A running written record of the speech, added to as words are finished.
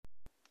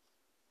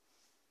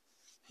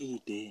Hey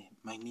there,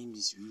 my name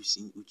is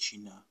Rusin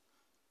Uchina,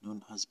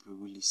 known as Bro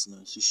Listener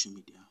on social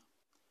media.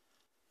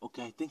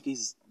 Okay, I think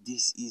this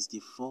is the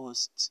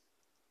first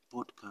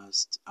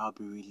podcast I'll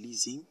be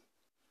releasing,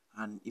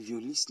 and if you're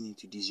listening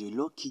to this, you're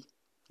lucky.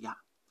 Yeah,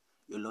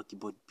 you're lucky,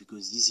 but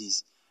because this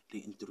is the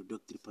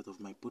introductory part of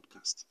my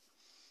podcast.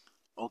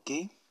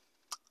 Okay,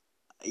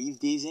 if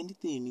there's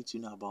anything you need to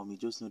know about me,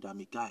 just know that I'm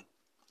a guy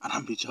and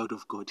I'm a child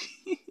of God.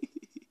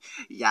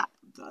 Yeah,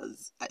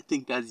 I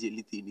think that's the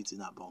only thing you need to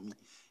know about me.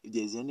 If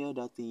there's any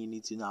other thing you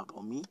need to know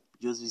about me,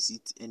 just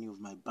visit any of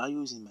my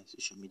bios in my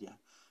social media.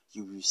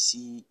 You will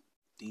see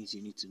things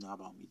you need to know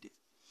about me there.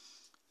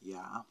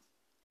 Yeah.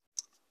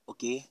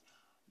 Okay.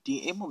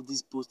 The aim of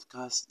this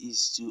podcast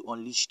is to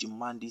unleash the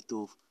mandate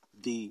of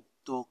the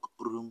talk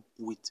room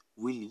with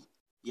Willie.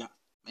 Yeah,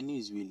 my name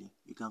is Willie.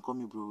 You can call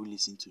me Bro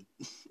Listen to.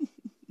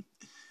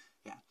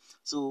 Yeah.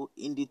 So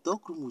in the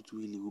talk room with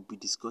Willie, we'll be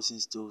discussing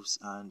stuffs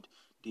and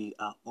they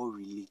are all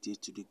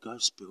related to the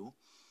gospel.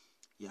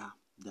 Yeah,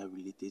 they're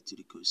related to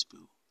the gospel.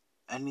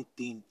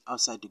 Anything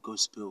outside the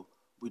gospel,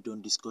 we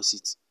don't discuss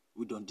it.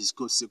 We don't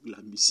discuss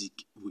secular music.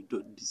 We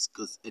don't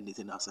discuss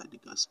anything outside the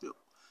gospel.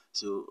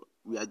 So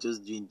we are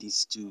just doing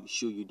this to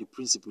show you the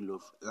principle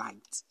of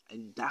light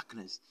and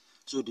darkness.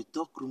 So the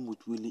talk room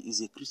with Willie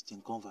is a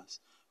Christian converse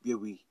where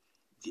we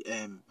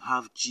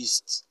have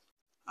gist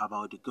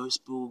about the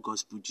gospel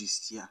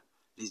gist. Yeah,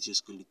 let's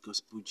just call it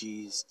gospel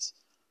gist,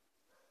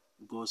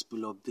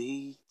 gospel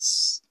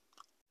updates,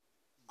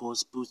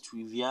 gospel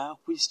trivia,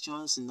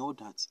 questions, and all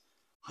that.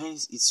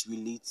 Hence, it's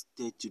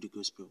related to the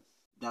gospel.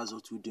 That's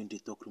what we do in the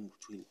talk room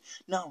with Willie.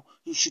 Now,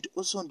 you should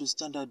also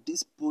understand that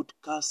this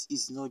podcast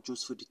is not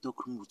just for the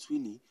talk room with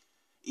Willie.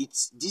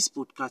 This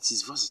podcast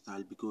is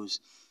versatile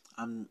because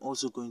I'm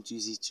also going to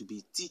use it to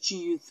be teaching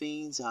you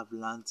things I've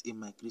learned in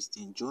my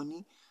Christian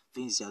journey,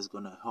 things that's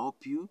gonna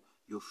help you,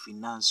 your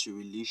finance, your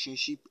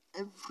relationship,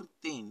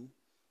 everything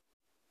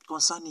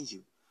concerning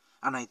you.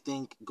 And I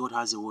think God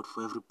has a word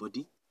for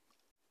everybody.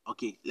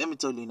 Okay, let me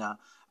tell you now,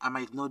 I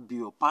might not be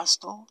your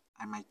pastor,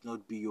 I might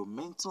not be your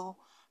mentor,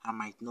 I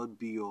might not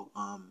be your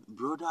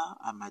brother,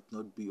 I might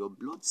not be your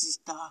blood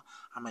sister,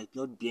 I might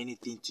not be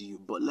anything to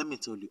you. But let me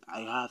tell you, I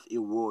have a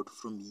word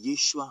from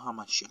Yeshua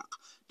HaMashiach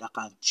that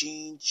can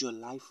change your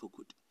life for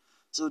good.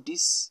 So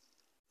this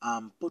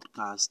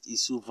podcast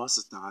is so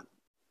versatile.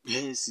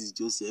 Yes, it's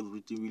just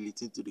everything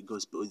relating to the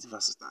gospel. It's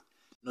versatile,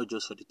 not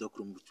just for the talk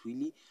room with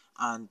Willie.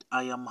 And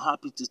I am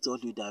happy to tell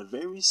you that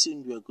very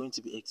soon we are going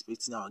to be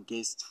expecting our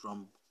guests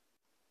from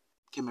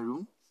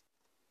Cameroon,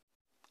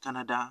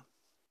 Canada,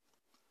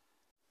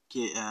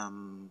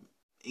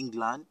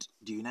 England,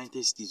 the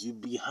United States. We'll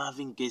be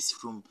having guests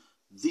from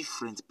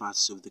different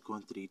parts of the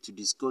country to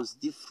discuss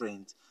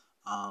different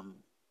um,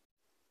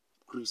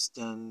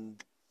 Christian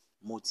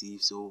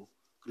motives or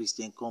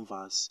Christian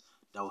converse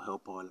that will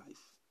help our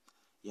life.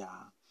 Yeah.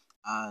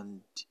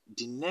 And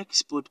the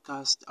next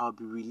podcast I'll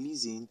be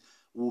releasing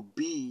will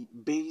be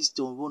based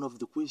on one of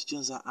the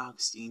questions I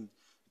asked in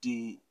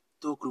the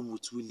Talk Room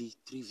with Willie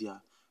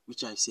trivia,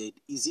 which I said,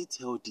 is it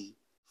healthy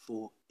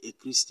for a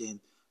Christian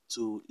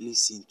to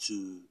listen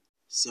to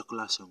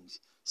secular songs?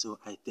 So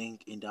I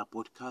think in that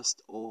podcast,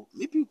 or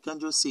maybe you can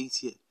just say it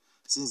here,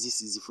 since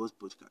this is the first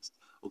podcast.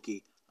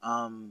 Okay.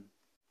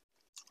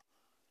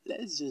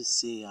 Let's just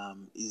say,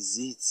 is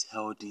it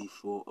healthy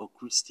for a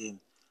Christian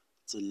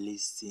to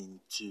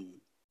listen to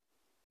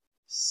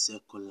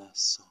secular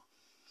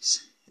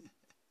songs?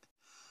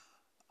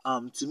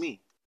 To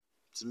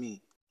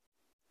me,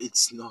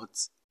 it's not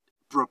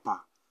proper.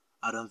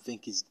 I don't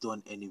think it's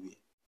done anywhere.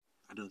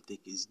 I don't think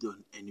it's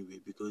done anywhere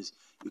because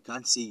you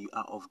can't say you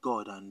are of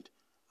God and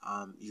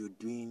you're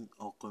doing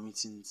or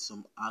committing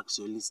some acts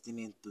or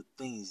listening to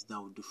things that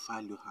will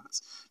defile your heart.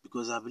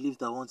 Because I believe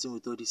that one thing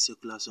with all these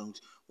secular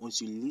songs,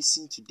 once you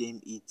listen to them,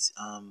 it's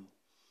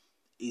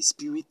a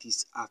spirit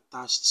is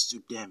attached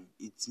to them.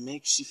 It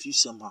makes you feel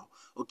somehow.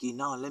 Okay,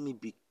 now let me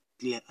be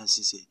clear and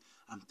sincere.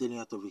 I'm telling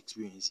you out of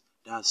experience.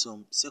 There are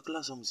some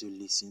secular songs you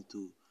listen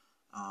to.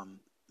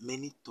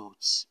 Many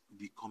thoughts will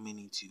be coming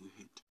into your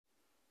head.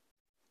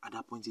 At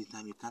that point in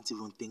time, you can't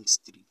even think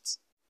straight.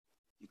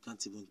 You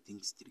can't even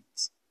think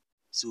straight.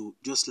 So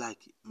just like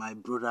my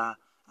brother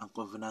and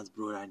covenant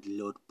brother and the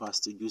Lord,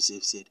 Pastor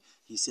Joseph said,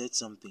 he said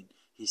something.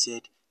 He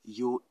said,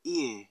 your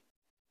ear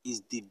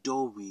is the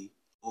doorway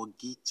or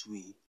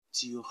gateway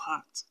to your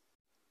heart.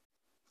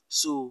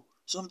 So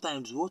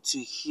sometimes what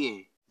you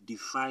hear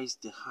defies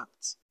the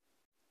heart.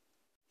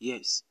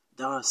 Yes,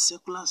 there are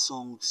secular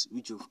songs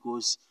which of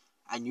course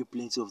I knew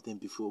plenty of them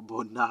before,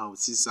 but now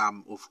since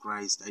I'm of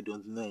Christ, I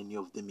don't know any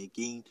of them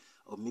again.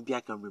 Or maybe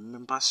I can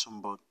remember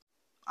some, but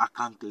I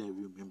can't clearly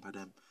remember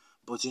them.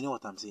 But you know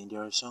what I'm saying?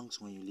 There are songs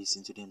when you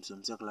listen to them,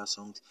 some secular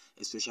songs,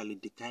 especially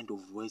the kind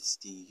of words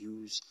they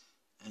use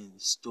and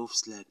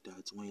stuffs like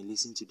that. When you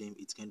listen to them,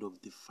 it kind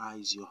of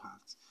defies your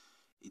heart.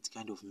 It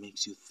kind of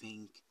makes you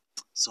think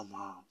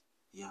somehow.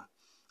 Yeah.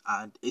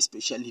 And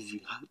especially if you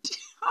had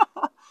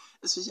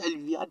especially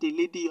if you had a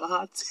lady in your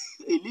heart,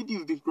 a lady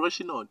you've been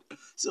crushing on.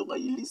 So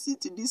when you listen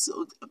to this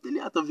song, I'm telling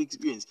you out of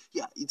experience.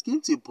 Yeah, it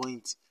came to a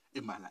point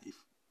in my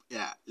life.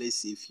 Yeah, let's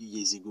say a few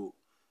years ago,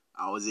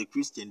 I was a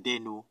Christian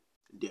then. No,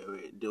 there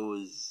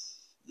is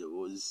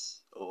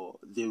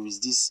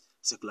this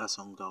secular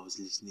song I was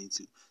listening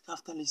to. So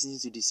after listening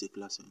to this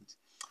secular songs,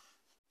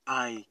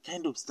 I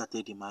kind of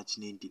started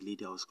imagining the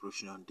lady I was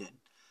crushing on then.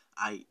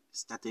 I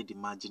started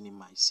imagining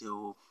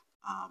myself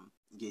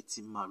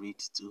getting married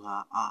to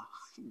her.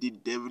 The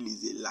devil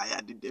is a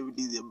liar, the devil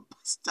is a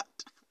bastard.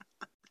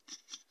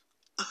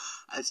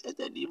 I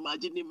started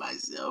imagining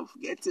myself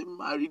getting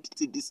married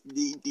to this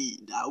lady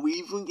that we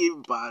even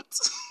gave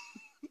birth.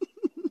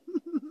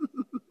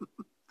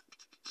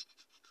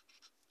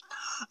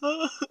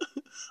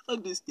 All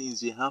these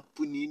things were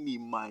happening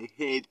in my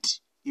head.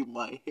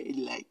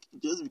 Like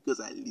just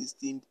because I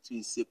listened to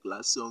a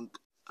secular song.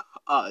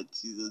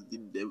 Jesus, the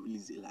devil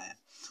is a liar.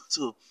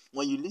 So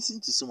when you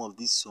listen to some of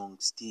these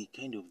songs, they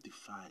kind of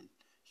defile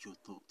your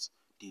thoughts.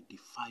 They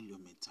defile your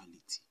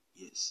mentality.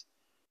 Yes,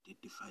 they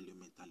defile your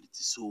mentality.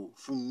 So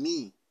for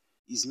me,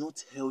 it's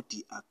not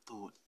healthy at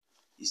all.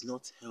 It's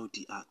not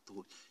healthy at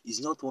all.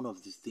 It's not one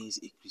of the things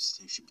a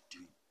Christian should be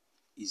doing.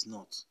 It's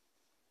not.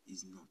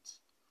 It's not.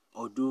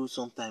 Although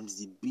sometimes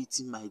the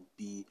beating might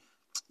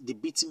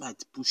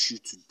push you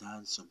to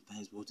dance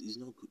sometimes, but it's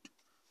not good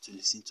to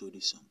listen to all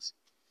these songs.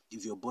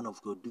 If you're born of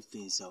God, do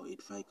things that will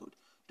edify God,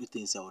 do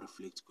things that will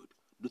reflect God,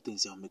 do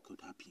things that will make God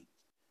happy.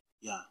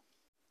 Yeah.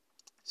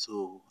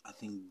 So I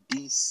think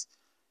this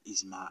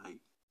is my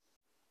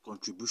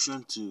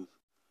contribution to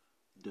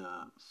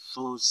the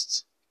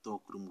first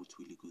talk room with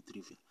Willie Go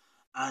Trivia.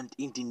 And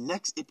in the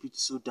next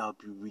episode that will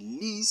be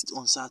released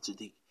on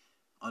Saturday,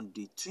 on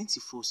the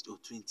 21st or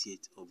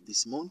 28th of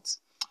this month,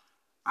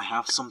 I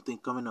have something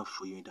coming up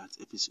for you in that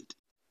episode.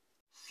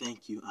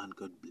 Thank you and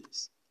God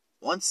bless.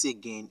 Once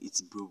again,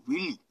 it's Bro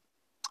Willie.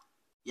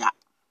 Yeah,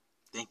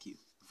 thank you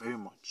very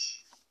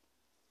much.